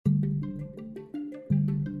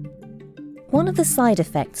One of the side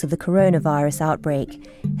effects of the coronavirus outbreak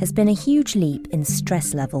has been a huge leap in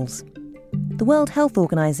stress levels. The World Health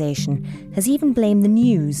Organization has even blamed the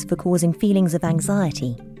news for causing feelings of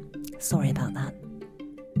anxiety. Sorry about that.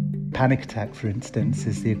 Panic attack, for instance,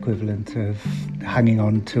 is the equivalent of hanging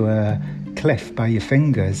on to a cliff by your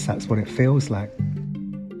fingers. That's what it feels like.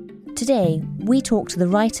 Today, we talk to the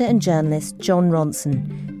writer and journalist Jon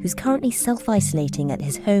Ronson, who's currently self-isolating at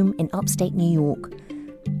his home in upstate New York.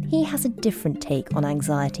 He has a different take on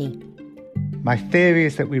anxiety. My theory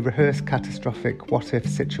is that we rehearse catastrophic what-if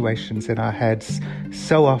situations in our heads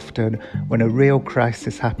so often when a real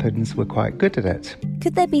crisis happens, we're quite good at it.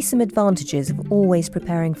 Could there be some advantages of always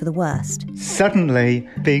preparing for the worst? Suddenly,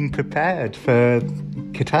 being prepared for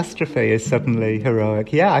catastrophe is suddenly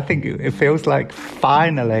heroic. Yeah, I think it feels like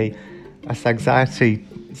finally us anxiety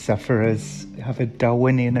sufferers have a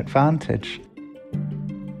Darwinian advantage.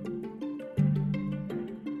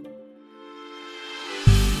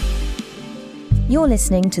 You're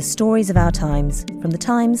listening to Stories of Our Times from The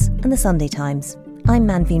Times and The Sunday Times. I'm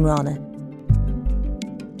Manveen Rana.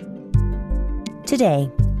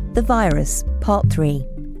 Today, The Virus, Part 3,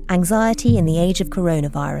 Anxiety in the Age of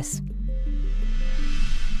Coronavirus.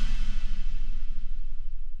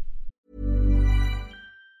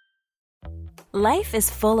 Life is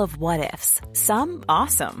full of what-ifs. Some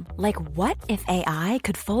awesome, like what if AI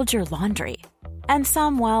could fold your laundry? And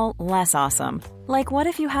some, well, less awesome. Like what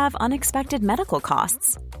if you have unexpected medical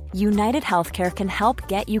costs? United Healthcare can help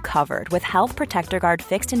get you covered with Health Protector Guard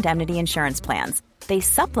fixed indemnity insurance plans. They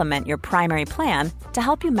supplement your primary plan to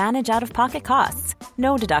help you manage out-of-pocket costs.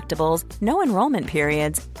 No deductibles, no enrollment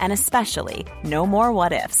periods, and especially no more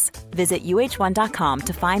what-ifs. Visit uh1.com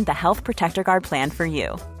to find the Health Protector Guard plan for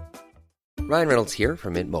you. Ryan Reynolds here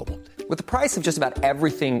from Mint Mobile. With the price of just about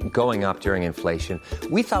everything going up during inflation,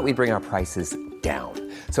 we thought we'd bring our prices down.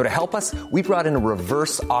 So to help us, we brought in a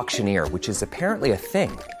reverse auctioneer, which is apparently a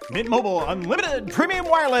thing. Mint Mobile Unlimited Premium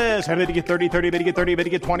Wireless. How to get 30, 30, bit to get 30, bit to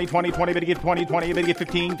get 20, 20, 20, bit to get 20, 20, bit to get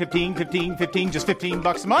 15, 15, 15, 15, just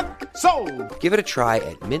 $15 a month? Sold! Give it a try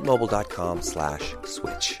at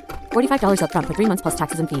mintmobile.com/switch. $45 up front for 3 months plus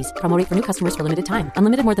taxes and fees. Promo rate for new customers for limited time.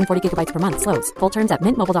 Unlimited more than 40 gigabytes per month. Slows full terms at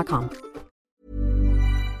mintmobile.com.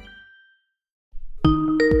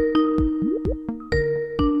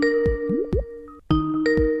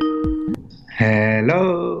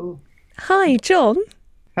 Hello. Hi, Jon.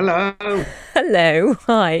 Hello. Hello.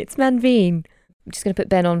 Hi, it's Manveen. I'm just going to put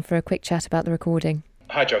Ben on for a quick chat about the recording.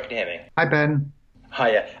 Hi, Jon. Can you hear me? Hi, Ben.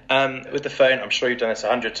 Hiya. With the phone, I'm sure you've done this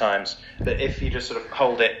 100 times, but if you just sort of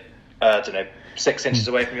hold it, 6 inches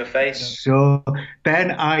away from your face. Sure.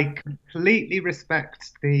 Ben, I completely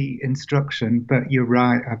respect the instruction, but you're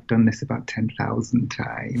right. I've done this about 10,000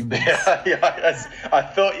 times. I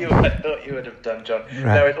thought you would have done, Jon.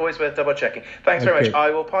 Right. No, it's always worth double checking. Thanks very much. I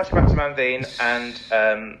will pass you back to Manveen and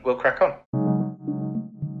we'll crack on.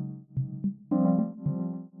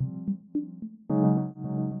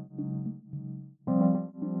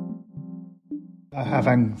 I have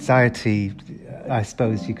anxiety. I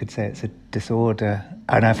suppose you could say it's a disorder,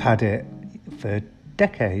 and I've had it for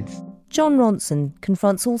decades. Jon Ronson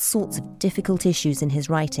confronts all sorts of difficult issues in his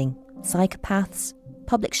writing: psychopaths,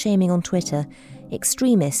 public shaming on Twitter,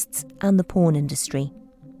 extremists, and the porn industry.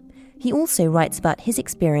 He also writes about his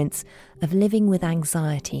experience of living with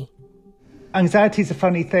anxiety. Anxiety is a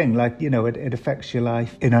funny thing, it affects your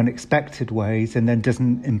life in unexpected ways and then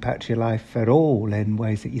doesn't impact your life at all in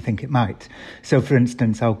ways that you think it might. So, for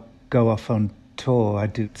instance, I'll go off on tour, I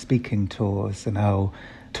do speaking tours, and I'll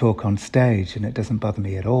talk on stage, and it doesn't bother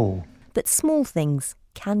me at all. But small things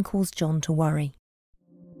can cause Jon to worry.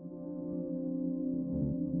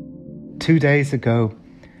 2 days ago,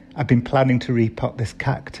 I've been planning to repot this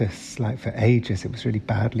cactus, for ages. It was really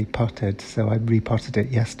badly potted, so I repotted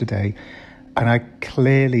it yesterday. And I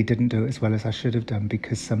clearly didn't do it as well as I should have done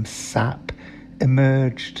because some sap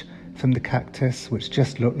emerged from the cactus, which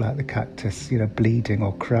just looked like the cactus, bleeding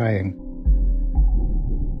or crying.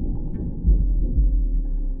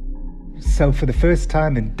 So for the first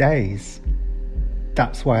time in days,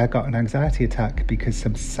 that's why I got an anxiety attack, because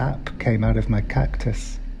some sap came out of my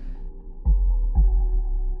cactus.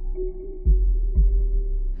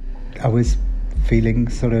 I was feeling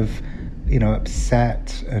sort of,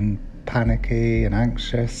 upset and panicky and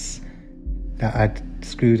anxious that I'd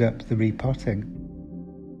screwed up the repotting.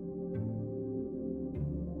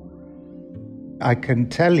 I can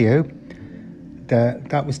tell you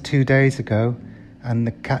that was 2 days ago and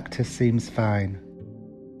the cactus seems fine.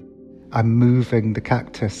 I'm moving the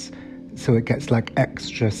cactus so it gets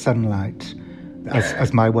extra sunlight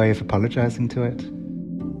as my way of apologising to it.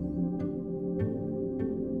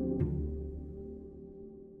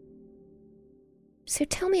 So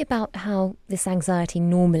tell me about how this anxiety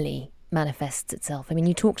normally manifests itself. I mean,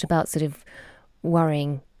 you talked about sort of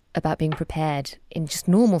worrying about being prepared in just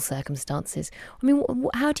normal circumstances. I mean,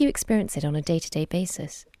 how do you experience it on a day-to-day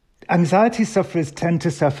basis? Anxiety sufferers tend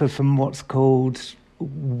to suffer from what's called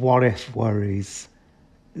what-if worries.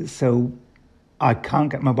 So I can't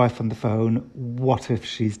get my wife on the phone. What if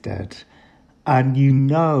she's dead? And you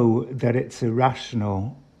know that it's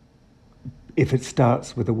irrational if it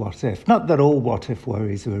starts with a what if. Not that all what if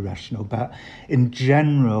worries are irrational, but in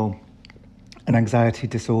general, an anxiety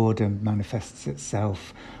disorder manifests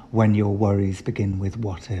itself when your worries begin with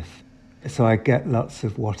what if. So I get lots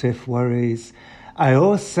of what if worries. I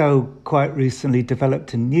also quite recently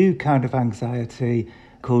developed a new kind of anxiety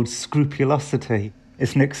called scrupulosity.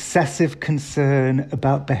 It's an excessive concern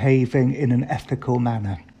about behaving in an ethical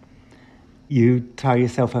manner. You tie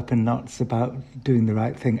yourself up in knots about doing the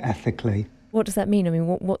right thing ethically. What does that mean? I mean,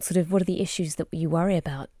 what are the issues that you worry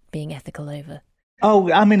about being ethical over?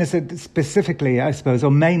 Oh, I mean, specifically, I suppose,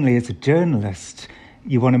 or mainly as a journalist,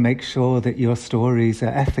 you want to make sure that your stories are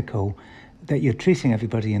ethical, that you're treating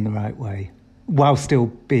everybody in the right way, while still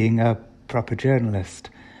being a proper journalist.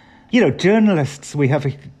 You know, journalists, we have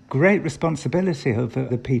a great responsibility over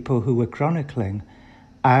the people who we're chronicling,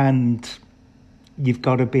 and you've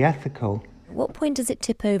got to be ethical. At what point does it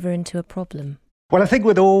tip over into a problem? Well, I think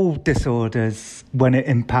with all disorders, when it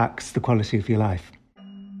impacts the quality of your life.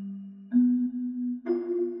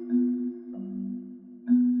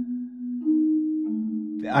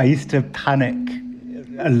 I used to panic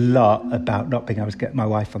a lot about not being able to get my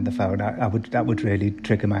wife on the phone. That would really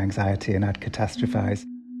trigger my anxiety, and I'd catastrophize.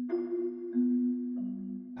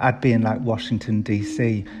 I'd be in like Washington,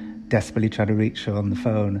 D.C., desperately trying to reach her on the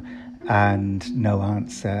phone and no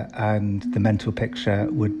answer. And the mental picture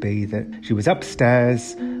would be that she was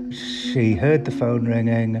upstairs, she heard the phone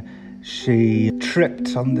ringing, she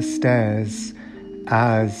tripped on the stairs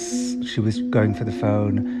as she was going for the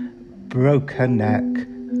phone, broke her neck,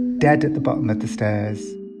 dead at the bottom of the stairs.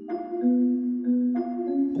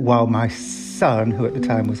 While my son, who at the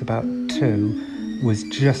time was about 2, was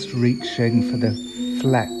just reaching for the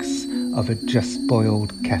flex of a just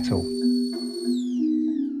boiled kettle.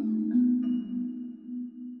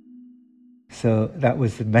 So that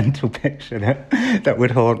was the mental picture that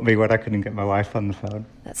would haunt me when I couldn't get my wife on the phone.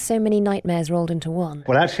 That's so many nightmares rolled into one.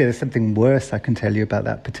 Well, actually, there's something worse I can tell you about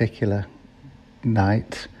that particular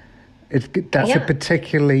night. That's a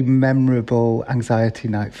particularly memorable anxiety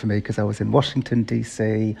night for me because I was in Washington,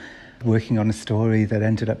 D.C., working on a story that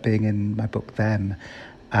ended up being in my book Them.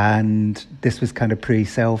 And this was kind of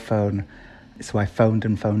pre-cell phone. So I phoned.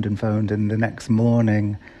 And the next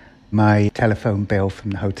morning, my telephone bill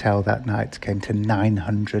from the hotel that night came to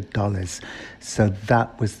 $900. So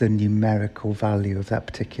that was the numerical value of that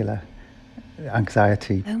particular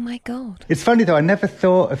anxiety. Oh my God. It's funny though, I never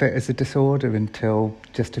thought of it as a disorder until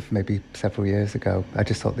just maybe several years ago. I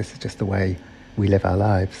just thought this is just the way we live our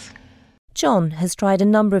lives. John has tried a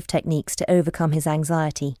number of techniques to overcome his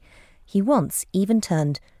anxiety. He once even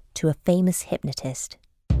turned to a famous hypnotist.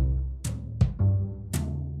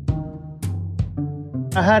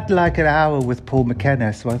 I had like an hour with Paul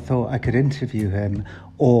McKenna, so I thought I could interview him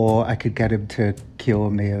or I could get him to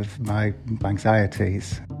cure me of my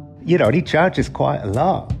anxieties. You know, and he charges quite a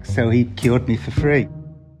lot, so he cured me for free.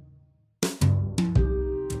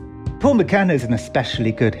 Paul McKenna is an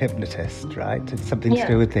especially good hypnotist, right? It's something to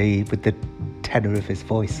do with the tenor of his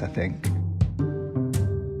voice, I think.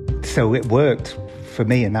 So it worked for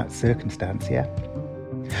me in that circumstance, yeah.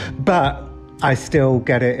 But I still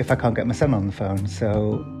get it if I can't get my son on the phone,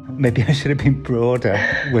 so maybe I should have been broader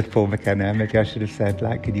with Paul McKenna. Maybe I should have said,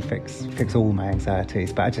 like, can you fix all my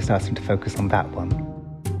anxieties? But I just asked him to focus on that one.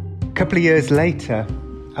 A couple of years later,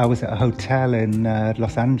 I was at a hotel in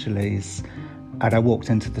Los Angeles, and I walked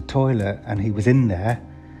into the toilet, and he was in there.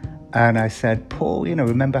 And I said, Paul, you know,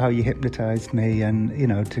 remember how you hypnotized me and, you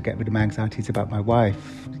know, to get rid of my anxieties about my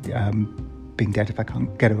wife being dead if I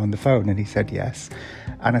can't get her on the phone? And he said, yes.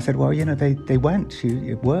 And I said, well, you know, they went.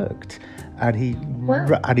 It worked. And he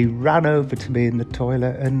ran over to me in the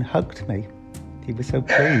toilet and hugged me. He was so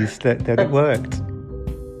pleased that it worked.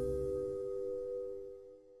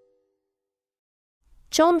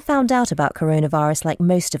 John found out about coronavirus like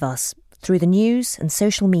most of us, through the news and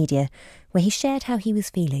social media, where he shared how he was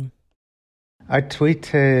feeling. I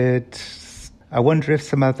tweeted, I wonder if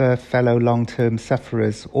some other fellow long-term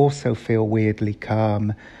sufferers also feel weirdly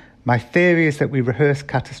calm. My theory is that we rehearse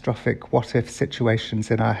catastrophic what-if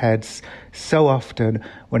situations in our heads so often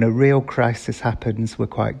when a real crisis happens, we're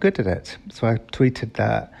quite good at it. So I tweeted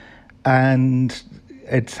that, and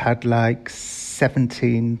it's had like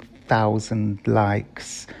 17,000 1,000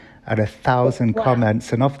 likes and 1,000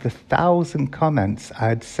 comments. And of the 1,000 comments,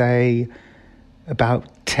 I'd say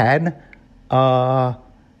about 10 are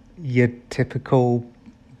your typical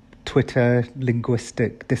Twitter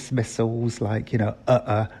linguistic dismissals like,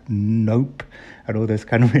 nope, and all those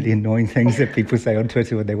kind of really annoying things that people say on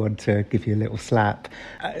Twitter when they want to give you a little slap.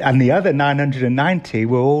 And the other 990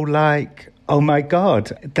 were all like, oh my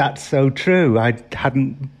God, that's so true. I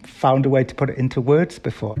hadn't found a way to put it into words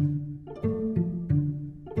before.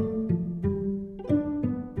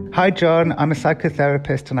 Hi, John. I'm a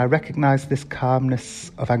psychotherapist and I recognise this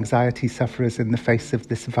calmness of anxiety sufferers in the face of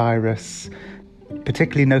this virus.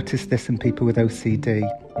 Particularly notice this in people with OCD.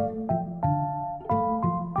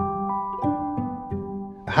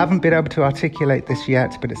 I haven't been able to articulate this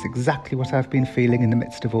yet, but it's exactly what I've been feeling in the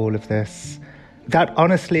midst of all of this. That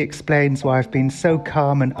honestly explains why I've been so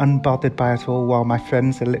calm and unbothered by it all while my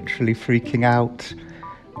friends are literally freaking out.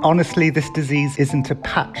 Honestly, this disease isn't a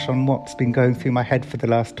patch on what's been going through my head for the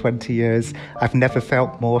last 20 years. I've never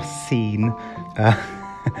felt more seen.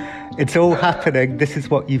 It's all happening. This is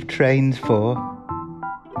what you've trained for.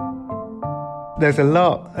 There's a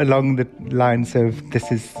lot along the lines of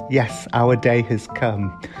yes, our day has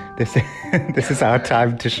come. This is our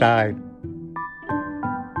time to shine.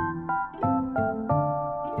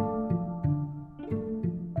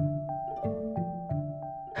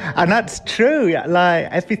 And that's true. Like,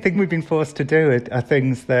 everything we've been forced to do are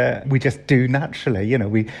things that we just do naturally.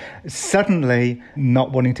 We suddenly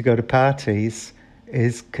not wanting to go to parties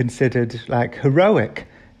is considered like heroic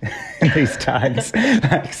in these times.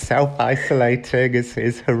 Like self-isolating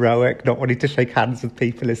is heroic. Not wanting to shake hands with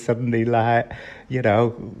people is suddenly like,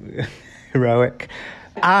 heroic.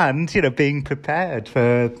 And, being prepared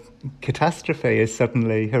for catastrophe is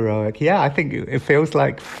suddenly heroic. Yeah, I think it feels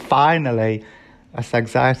like finally us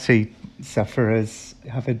anxiety sufferers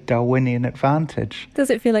have a Darwinian advantage. Does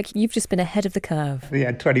it feel like you've just been ahead of the curve?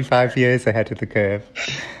 Yeah, 25 years ahead of the curve.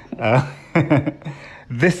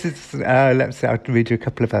 This is, I'll read you a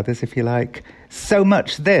couple of others if you like. So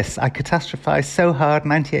much this. I catastrophize so hard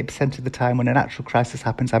 98% of the time when a natural crisis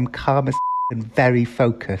happens. I'm calm as and very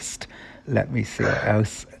focused. Let me see what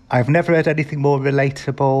else. I've never heard anything more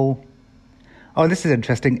relatable. Oh, this is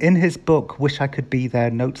interesting. In his book, Wish I Could Be There,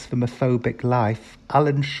 Notes from a Phobic Life,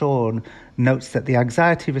 Alan Shawn notes that the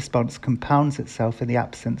anxiety response compounds itself in the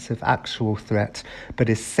absence of actual threat, but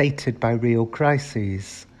is sated by real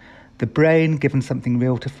crises. The brain, given something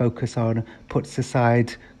real to focus on, puts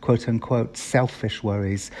aside, quote-unquote, selfish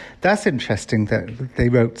worries. That's interesting that they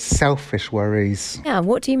wrote selfish worries. Yeah,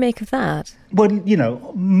 what do you make of that? Well,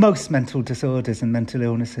 most mental disorders and mental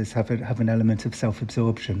illnesses have an element of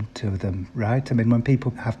self-absorption to them, right? I mean, when people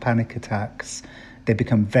have panic attacks, they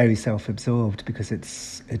become very self-absorbed because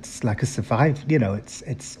it's like a survival,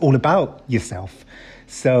 it's all about yourself.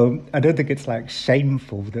 So I don't think it's like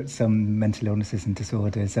shameful that some mental illnesses and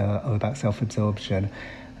disorders are about self-absorption.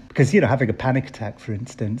 Because, having a panic attack, for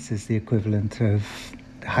instance, is the equivalent of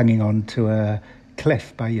hanging on to a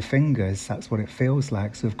cliff by your fingers. That's what it feels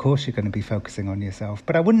like. So, of course, you're going to be focusing on yourself.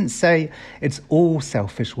 But I wouldn't say it's all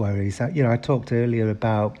selfish worries. I talked earlier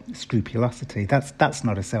about scrupulosity. That's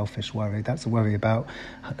not a selfish worry. That's a worry about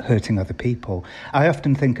hurting other people. I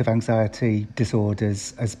often think of anxiety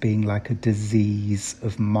disorders as being like a disease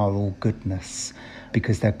of moral goodness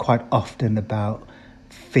because they're quite often about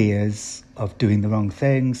fears of doing the wrong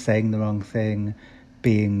thing, saying the wrong thing,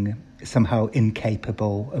 being somehow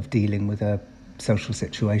incapable of dealing with a social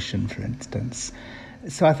situation, for instance.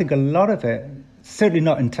 So I think a lot of it, certainly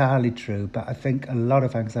not entirely true, but I think a lot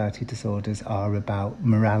of anxiety disorders are about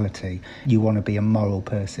morality. You want to be a moral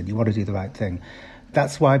person. You want to do the right thing.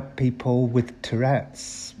 That's why people with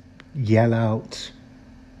Tourette's yell out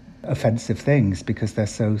offensive things because they're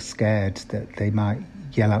so scared that they might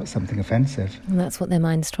yell out something offensive. And that's what their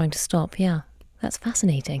mind's trying to stop, yeah. That's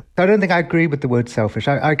fascinating. I don't think I agree with the word selfish.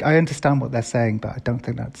 I understand what they're saying, but I don't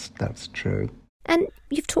think that's true. And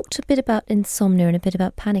you've talked a bit about insomnia and a bit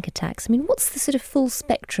about panic attacks. I mean, what's the sort of full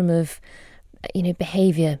spectrum of,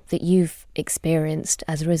 behaviour that you've experienced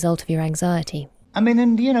as a result of your anxiety? I mean,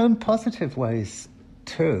 in positive ways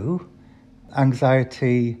too.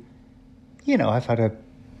 Anxiety, I've had a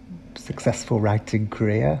successful writing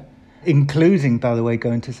career, including, by the way,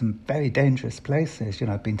 going to some very dangerous places.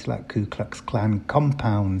 I've been to like Ku Klux Klan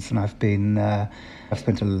compounds, and I've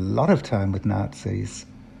spent a lot of time with Nazis,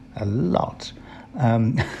 a lot.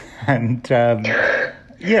 I've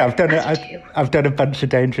done a bunch of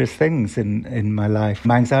dangerous things in my life.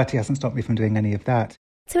 My anxiety hasn't stopped me from doing any of that.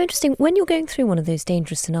 So interesting. When you're going through one of those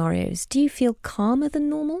dangerous scenarios, do you feel calmer than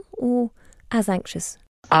normal or as anxious?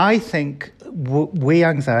 I think we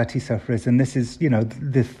anxiety sufferers, and this is, the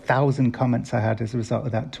 1,000 comments I had as a result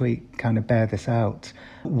of that tweet kind of bear this out.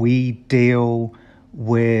 We deal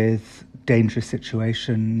with dangerous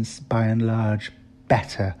situations by and large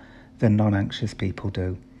better than non-anxious people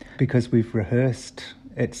do, because we've rehearsed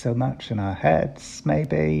it so much in our heads,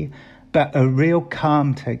 maybe. But a real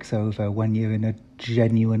calm takes over when you're in a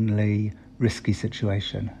genuinely risky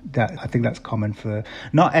situation. I think that's common for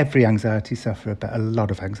not every anxiety sufferer, but a lot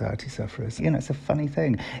of anxiety sufferers. It's a funny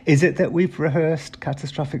thing. Is it that we've rehearsed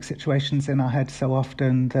catastrophic situations in our heads so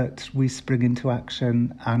often that we spring into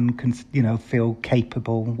action and can, feel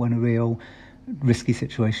capable when a real risky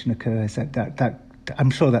situation occurs? That I'm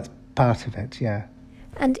sure that's part of it, yeah.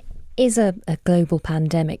 And is a global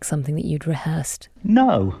pandemic something that you'd rehearsed?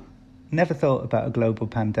 No, never thought about a global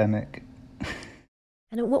pandemic.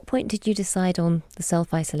 And at what point did you decide on the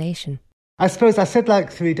self-isolation? I suppose I said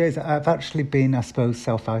 3 days. I've actually been,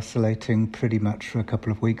 self-isolating pretty much for a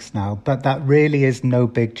couple of weeks now. But that really is no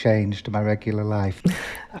big change to my regular life.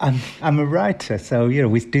 I'm a writer, so,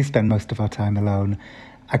 we do spend most of our time alone.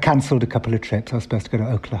 I cancelled a couple of trips. I was supposed to go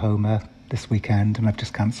to Oklahoma this weekend, and I've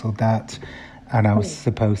just cancelled that. And I was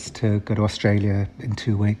supposed to go to Australia in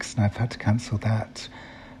 2 weeks, and I've had to cancel that.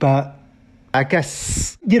 But I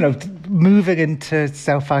guess, moving into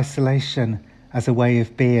self-isolation as a way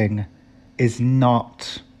of being is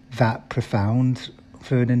not that profound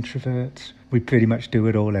for an introvert. We pretty much do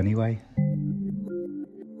it all anyway.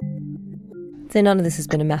 So none of this has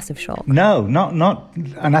been a massive shock? No, not,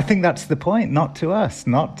 and I think that's the point, not to us,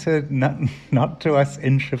 not to us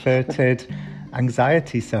introverted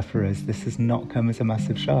anxiety sufferers. This has not come as a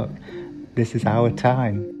massive shock. This is our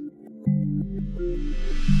time.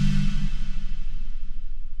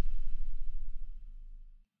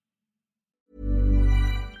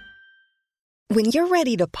 When you're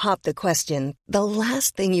ready to pop the question, the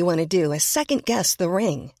last thing you want to do is second-guess the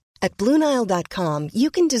ring. At BlueNile.com, you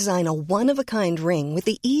can design a one-of-a-kind ring with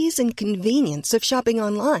the ease and convenience of shopping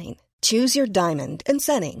online. Choose your diamond and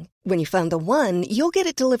setting. When you find the one, you'll get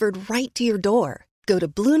it delivered right to your door. Go to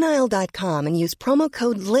BlueNile.com and use promo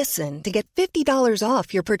code LISTEN to get $50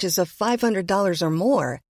 off your purchase of $500 or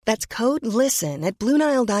more. That's code LISTEN at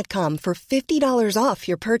BlueNile.com for $50 off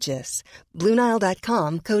your purchase.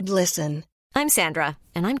 BlueNile.com, code LISTEN. I'm Sandra,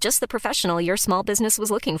 and I'm just the professional your small business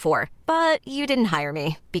was looking for. But you didn't hire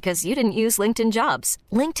me because you didn't use LinkedIn Jobs.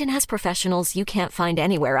 LinkedIn has professionals you can't find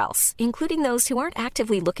anywhere else, including those who aren't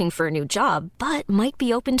actively looking for a new job, but might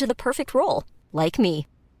be open to the perfect role, like me.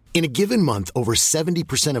 In a given month, over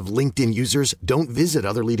 70% of LinkedIn users don't visit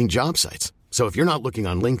other leading job sites. So if you're not looking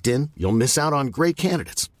on LinkedIn, you'll miss out on great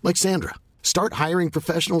candidates, like Sandra. Start hiring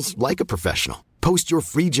professionals like a professional. Post your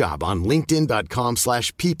free job on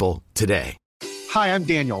linkedin.com/people today. Hi, I'm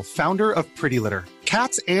Daniel, founder of Pretty Litter.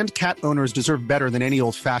 Cats and cat owners deserve better than any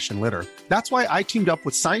old-fashioned litter. That's why I teamed up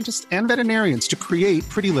with scientists and veterinarians to create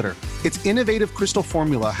Pretty Litter. Its innovative crystal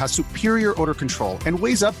formula has superior odor control and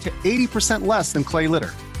weighs up to 80% less than clay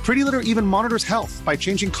litter. Pretty Litter even monitors health by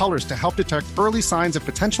changing colors to help detect early signs of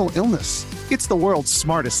potential illness. It's the world's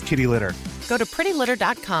smartest kitty litter. Go to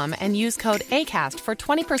prettylitter.com and use code ACAST for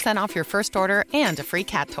 20% off your first order and a free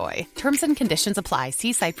cat toy. Terms and conditions apply.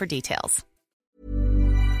 See site for details.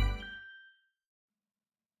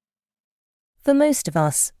 For most of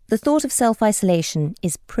us, the thought of self-isolation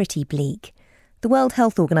is pretty bleak. The World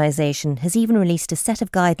Health Organization has even released a set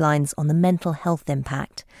of guidelines on the mental health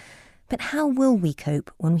impact. But how will we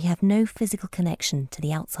cope when we have no physical connection to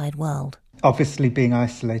the outside world? Obviously, being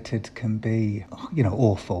isolated can be,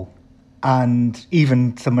 awful. And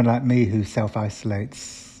even someone like me who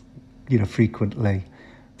self-isolates, frequently,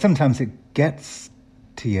 sometimes it gets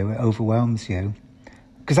to you, it overwhelms you.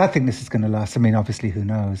 Because I think this is going to last, obviously who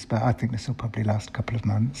knows, but I think this will probably last a couple of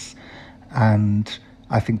months. And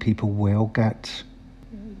I think people will get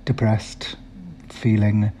depressed,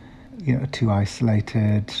 feeling, too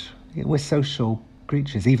isolated. We're social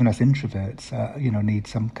creatures, even as introverts, need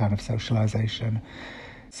some kind of socialisation.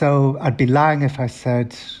 So I'd be lying if I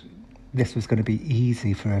said this was going to be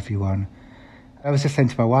easy for everyone. I was just saying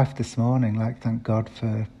to my wife this morning, thank God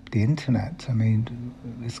for the internet.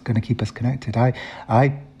 It's going to keep us connected.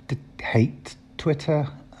 I hate Twitter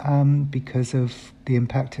because of the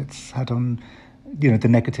impact it's had on, the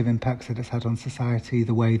negative impacts that it's had on society,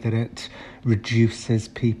 the way that it reduces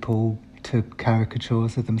people to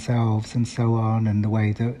caricatures of themselves and so on, and the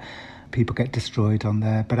way that people get destroyed on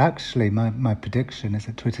there. But actually, my prediction is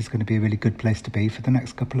that Twitter's going to be a really good place to be for the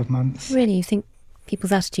next couple of months. Really? You think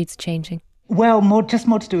people's attitudes are changing? Well, more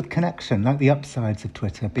to do with connection, like the upsides of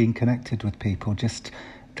Twitter, being connected with people, just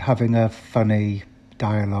having a funny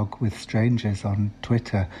dialogue with strangers on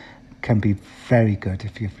Twitter can be very good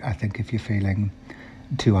if you're feeling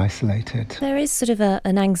too isolated. There is sort of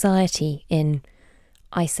an anxiety in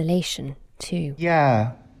isolation too.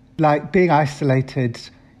 Yeah, like being isolated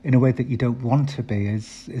in a way that you don't want to be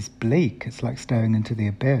is bleak. It's like staring into the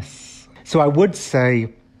abyss. So I would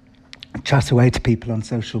say chat away to people on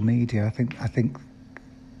social media. I think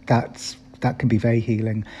that can be very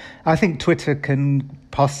healing. I think Twitter can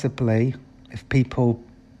possibly, if people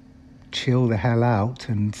chill the hell out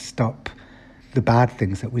and stop the bad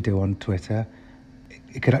things that we do on Twitter,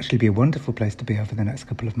 it could actually be a wonderful place to be over the next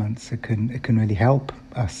couple of months. It can really help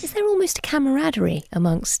us. Is there almost a camaraderie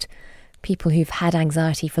amongst people who've had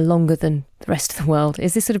anxiety for longer than the rest of the world?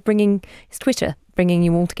 Is Twitter bringing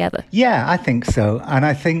you all together? Yeah, I think so. And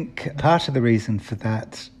I think part of the reason for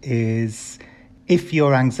that is if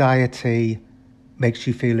your anxiety makes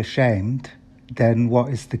you feel ashamed, then what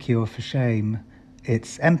is the cure for shame?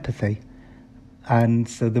 It's empathy. And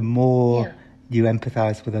so the more you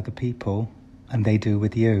empathise with other people and they do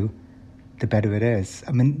with you, the better it is.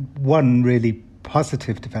 I mean, one really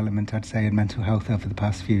positive development, I'd say, in mental health over the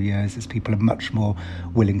past few years is people are much more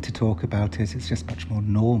willing to talk about it. It's just much more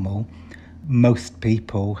normal. Most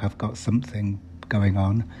people have got something going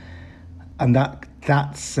on. And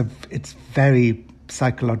it's very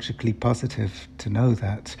psychologically positive to know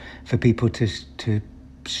that, for people to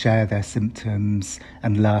share their symptoms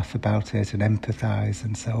and laugh about it and empathise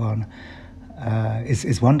and so on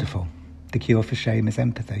is wonderful. The cure for shame is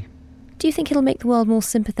empathy. Do you think it'll make the world more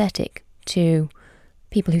sympathetic to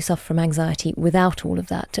people who suffer from anxiety without all of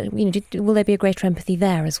that? Will there be a greater empathy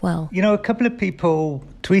there as well? A couple of people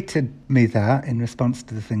tweeted me that in response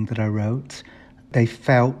to the thing that I wrote. They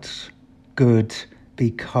felt good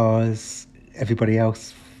because everybody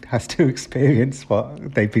else has to experience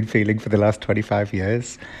what they've been feeling for the last 25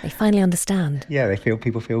 years. They finally understand. Yeah,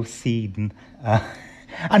 people feel seen.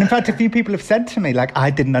 And in fact, a few people have said to me, like, I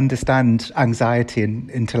didn't understand anxiety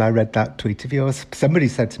until I read that tweet of yours. Somebody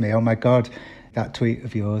said to me, oh my God, that tweet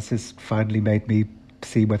of yours has finally made me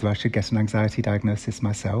see whether I should get an anxiety diagnosis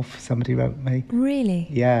myself. Somebody wrote me. Really?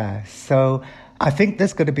 Yeah. So I think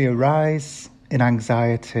there's going to be a rise in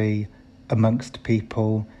anxiety amongst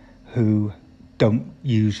people who don't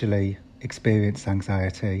usually experience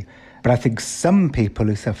anxiety. But I think some people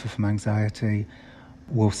who suffer from anxiety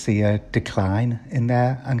will see a decline in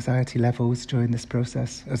their anxiety levels during this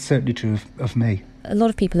process. It's certainly true of me. A lot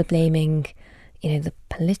of people are blaming, the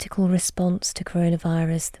political response to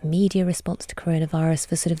coronavirus, the media response to coronavirus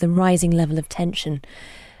for sort of the rising level of tension.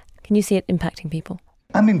 Can you see it impacting people?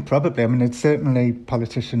 I mean, probably. I mean, it's certainly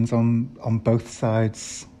politicians on both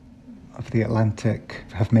sides of the Atlantic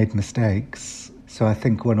have made mistakes. So I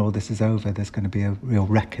think when all this is over, there's going to be a real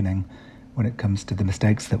reckoning when it comes to the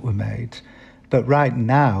mistakes that were made. But right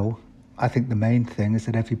now, I think the main thing is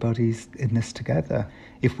that everybody's in this together.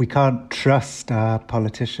 If we can't trust our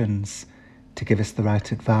politicians to give us the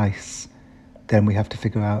right advice, then we have to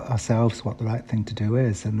figure out ourselves what the right thing to do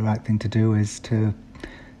is. And the right thing to do is to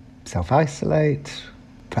self-isolate,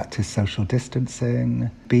 practice social distancing,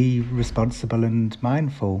 be responsible and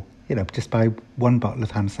mindful. Just buy one bottle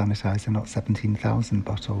of hand sanitizer, not 17,000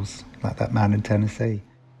 bottles, like that man in Tennessee.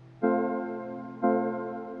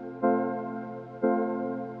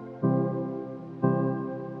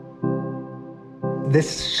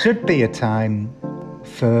 This should be a time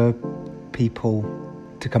for people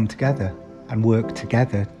to come together and work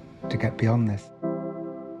together to get beyond this.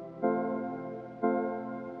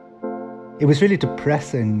 It was really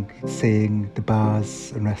depressing seeing the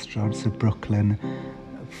bars and restaurants of Brooklyn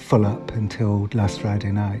full up until last Friday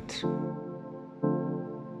night.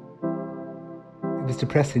 It was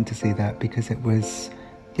depressing to see that because it was,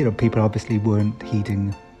 people obviously weren't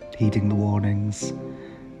heeding the warnings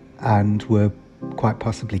and were quite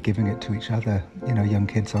possibly giving it to each other, young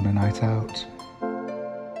kids on a night out.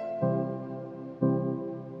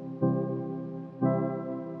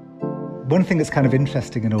 One thing that's kind of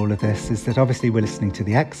interesting in all of this is that obviously we're listening to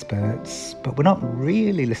the experts, but we're not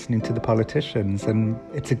really listening to the politicians, and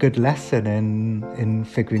it's a good lesson in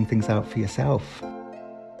figuring things out for yourself.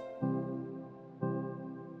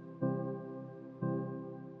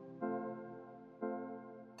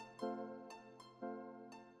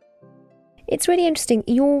 It's really interesting.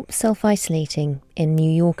 You're self-isolating in New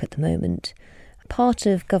York at the moment. Part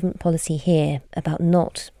of government policy here about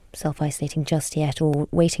not self-isolating just yet or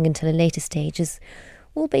waiting until a later stage is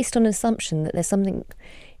all based on an assumption that there's something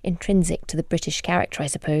intrinsic to the British character, I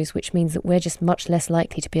suppose, which means that we're just much less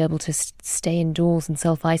likely to be able to stay indoors and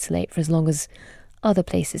self-isolate for as long as other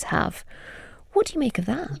places have. What do you make of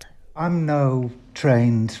that? I'm no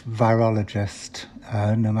trained virologist,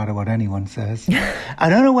 no matter what anyone says. I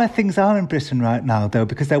don't know where things are in Britain right now, though,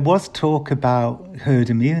 because there was talk about herd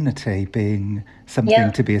immunity being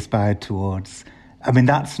something to be aspired towards. I mean,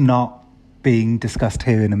 that's not being discussed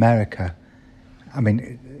here in America. I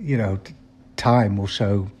mean, you know, time will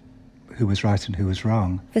show who was right and who was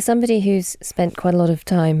wrong. For somebody who's spent quite a lot of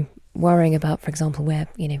time worrying about, for example, where,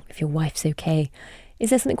 you know, if your wife's okay, is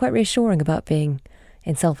there something quite reassuring about being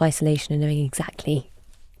in self-isolation and knowing exactly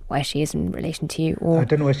where she is in relation to you? Or I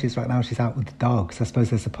don't know where she is right now. She's out with the dogs. I suppose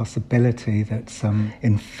there's a possibility that some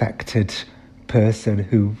infected person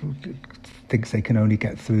who thinks they can only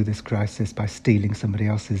get through this crisis by stealing somebody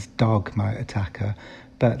else's dog might attack her.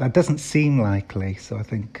 But that doesn't seem likely, so I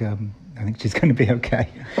think she's going to be okay.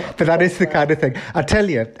 But that is the kind of thing. I tell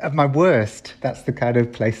you, at my worst, that's the kind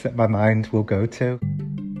of place that my mind will go to.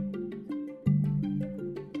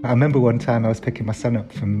 I remember one time I was picking my son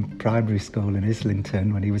up from primary school in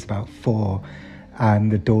Islington when he was about 4,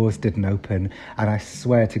 and the doors didn't open. And I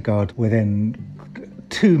swear to God, within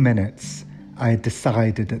 2 minutes, I had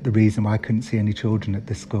decided that the reason why I couldn't see any children at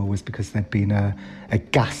this school was because there'd been a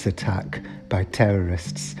gas attack by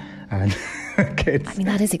terrorists. And kids... I mean,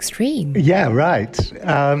 that is extreme. Yeah, right.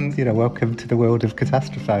 You know, welcome to the world of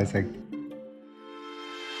catastrophising.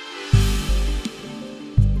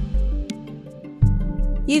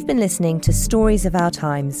 You've been listening to Stories of Our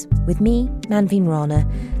Times with me, Manveen Rana,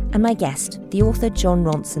 and my guest, the author Jon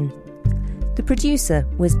Ronson. The producer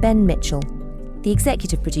was Ben Mitchell. The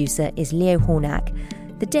executive producer is Leo Hornack.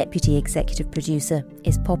 The deputy executive producer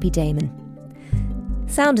is Poppy Damon.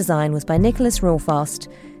 Sound design was by Nicholas Rawfast.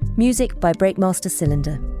 Music by Breakmaster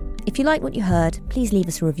Cylinder. If you like what you heard, please leave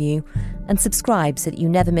us a review and subscribe so that you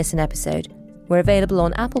never miss an episode. We're available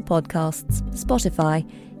on Apple Podcasts, Spotify,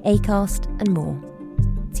 Acast and more.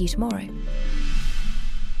 See you tomorrow.